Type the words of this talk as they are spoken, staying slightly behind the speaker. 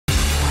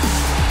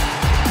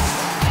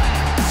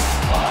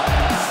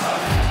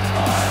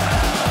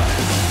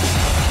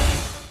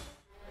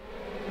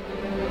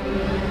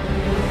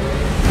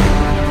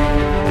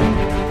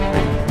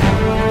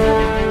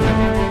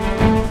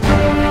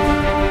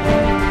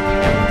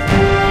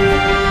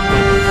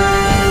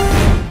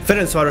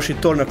Ferencvárosi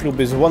Torna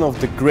Club is one of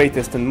the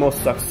greatest and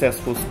most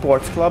successful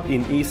sports clubs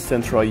in East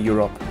Central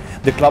Europe.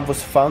 The club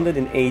was founded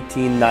in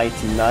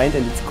 1899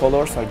 and its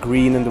colors are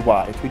green and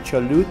white, which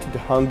allude to the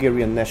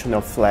Hungarian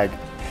national flag.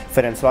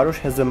 Ferencváros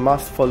has a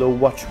must-follow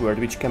watchword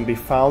which can be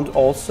found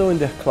also in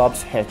the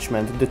club's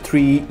hatchment, the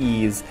 3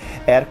 E's,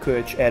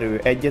 erkölcs, erő,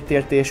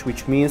 egyetértés,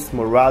 which means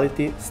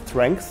morality,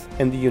 strength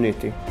and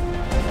unity.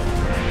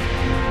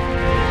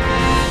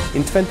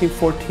 In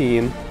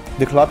 2014,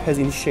 the club has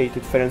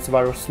initiated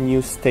Ferencváros's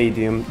new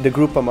stadium, the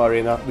Grupam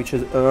Arena, which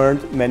has earned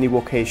many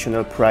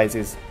vocational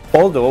prizes.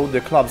 Although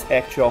the club's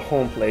actual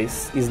home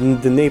place is in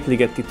the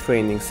Népligeti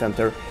training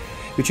center,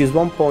 which is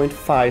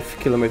 1.5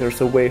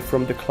 kilometers away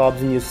from the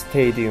club's new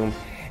stadium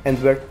and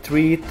where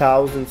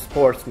 3,000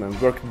 sportsmen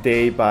work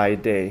day by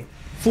day.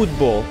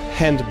 Football,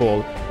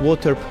 handball,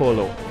 water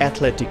polo,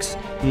 athletics,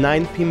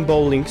 9-pin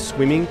bowling,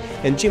 swimming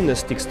and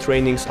gymnastics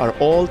trainings are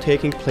all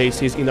taking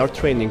places in our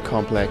training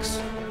complex.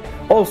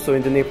 Also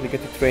in the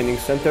Népligeti training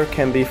center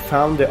can be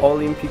found the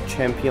Olympic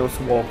Champions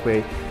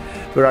Walkway,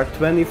 where are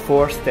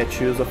 24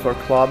 statues of our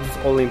club's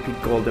Olympic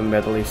golden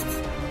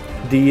medalists.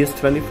 These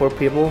 24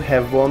 people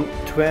have won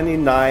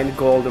 29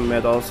 golden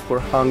medals for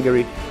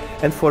Hungary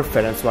and for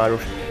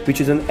Ferencváros,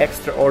 which is an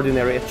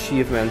extraordinary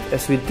achievement,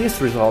 as with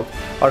this result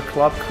our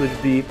club could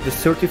be the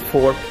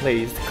 34th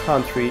placed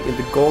country in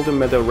the golden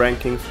medal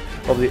rankings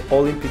of the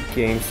Olympic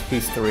Games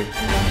history.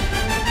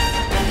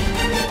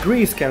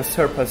 Greece can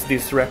surpass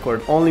this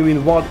record only with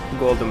 1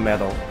 golden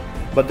medal,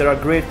 but there are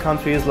great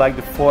countries like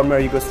the former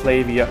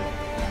Yugoslavia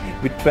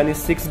with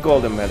 26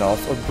 golden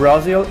medals, or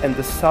Brazil and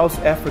the South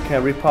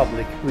African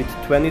Republic with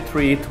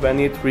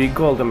 23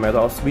 golden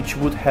medals, which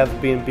would have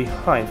been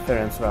behind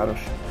Ferencváros.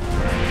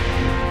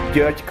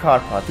 György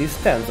Karpati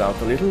stands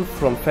out a little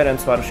from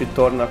Ferencvárosi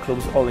Torna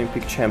Club's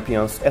Olympic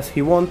champions, as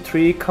he won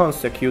 3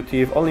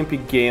 consecutive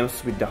Olympic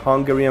Games with the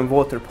Hungarian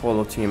water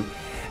polo team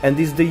and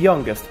is the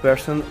youngest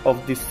person of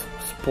this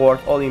sport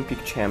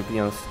Olympic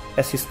champions,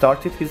 as he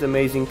started his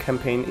amazing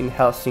campaign in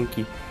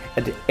Helsinki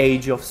at the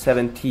age of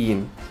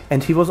 17,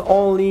 and he was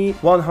only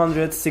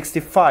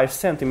 165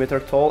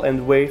 cm tall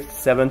and weighed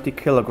 70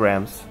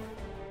 kilograms.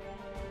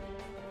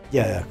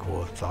 Gyerek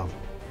voltam,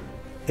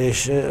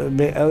 és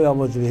olyan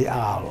volt, mint egy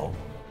álom.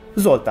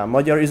 Zoltán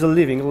Magyar is a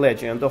living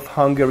legend of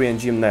Hungarian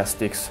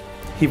gymnastics.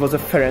 He was a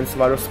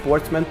Ferencváros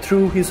sportsman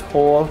through his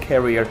whole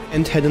career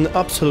and had an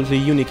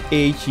absolutely unique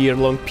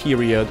 8-year-long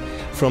period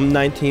from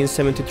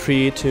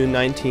 1973 to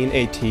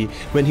 1980,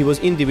 when he was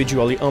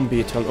individually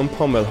unbeaten on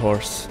pommel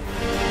horse.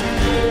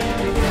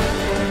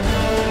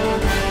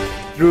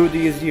 Through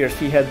these years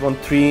he had won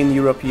 3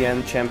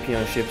 European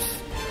championships,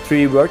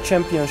 3 world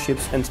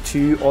championships and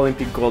 2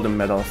 Olympic golden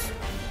medals.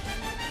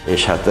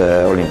 És hát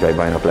olimpiai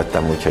bajnok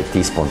lettem, úgyhogy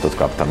 10 pontot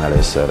kaptam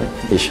először.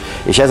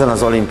 És ezen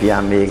az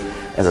olimpián még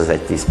ez az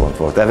egy 10 pont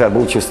volt. Ezzel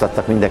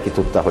búcsúztattak, mindenki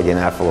tudta, hogy én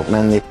el fogok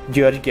menni.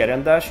 György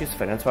Gerendás is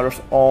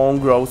Ferencváros's own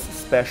gross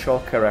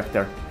special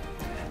character.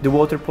 The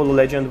water polo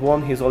legend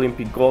won his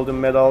Olympic golden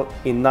medal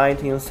in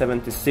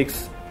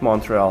 1976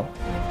 Montreal.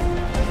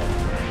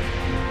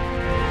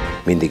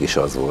 Mindig is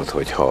az volt,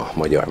 hogy ha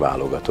magyar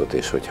válogatott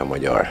és hogyha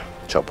magyar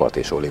csapat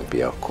és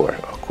olimpia,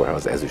 akkor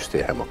az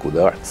ezüstérem a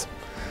kudarc.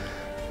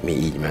 Mi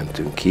így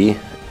mentünk ki.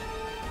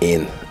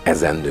 Én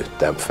ezen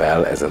nőttem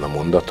fel, ezen a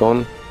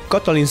mondaton.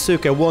 Katalin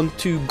Szőke won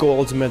 2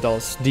 gold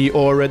medals. The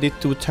already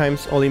 2 times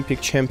Olympic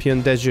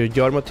champion Dezső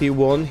Gyarmati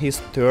won his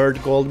 3rd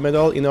gold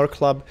medal in our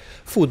club.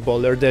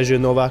 Footballer Dezső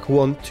Novák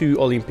won 2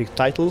 Olympic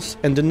titles,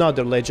 and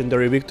another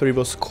legendary victory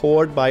was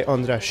scored by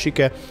András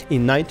Sike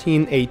in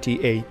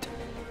 1988.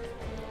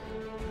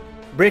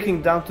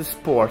 Breaking down to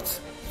sports,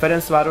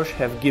 Ferencváros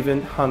have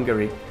given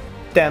Hungary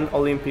 10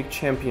 Olympic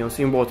champions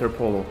in water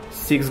polo,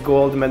 6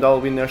 gold medal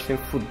winners in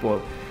football,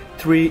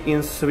 3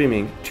 in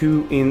swimming,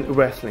 2 in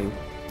wrestling,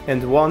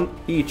 and 1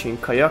 each in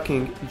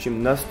kayaking,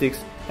 gymnastics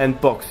and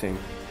boxing.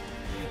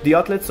 The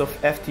athletes of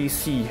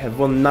FTC have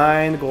won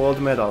 9 gold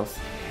medals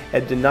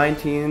at the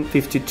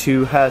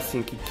 1952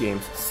 Helsinki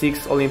Games,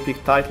 6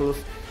 Olympic titles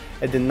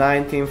at the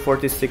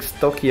 1946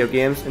 Tokyo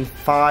Games and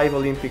 5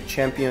 Olympic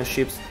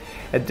championships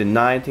at the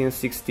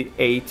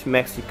 1968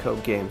 Mexico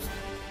Games.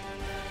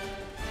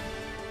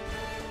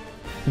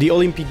 The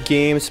Olympic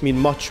Games mean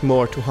much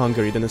more to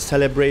Hungary than a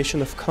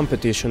celebration of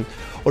competition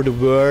or the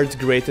world's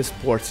greatest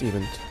sports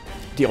event.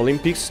 The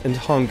Olympics and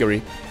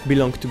Hungary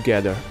belong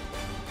together.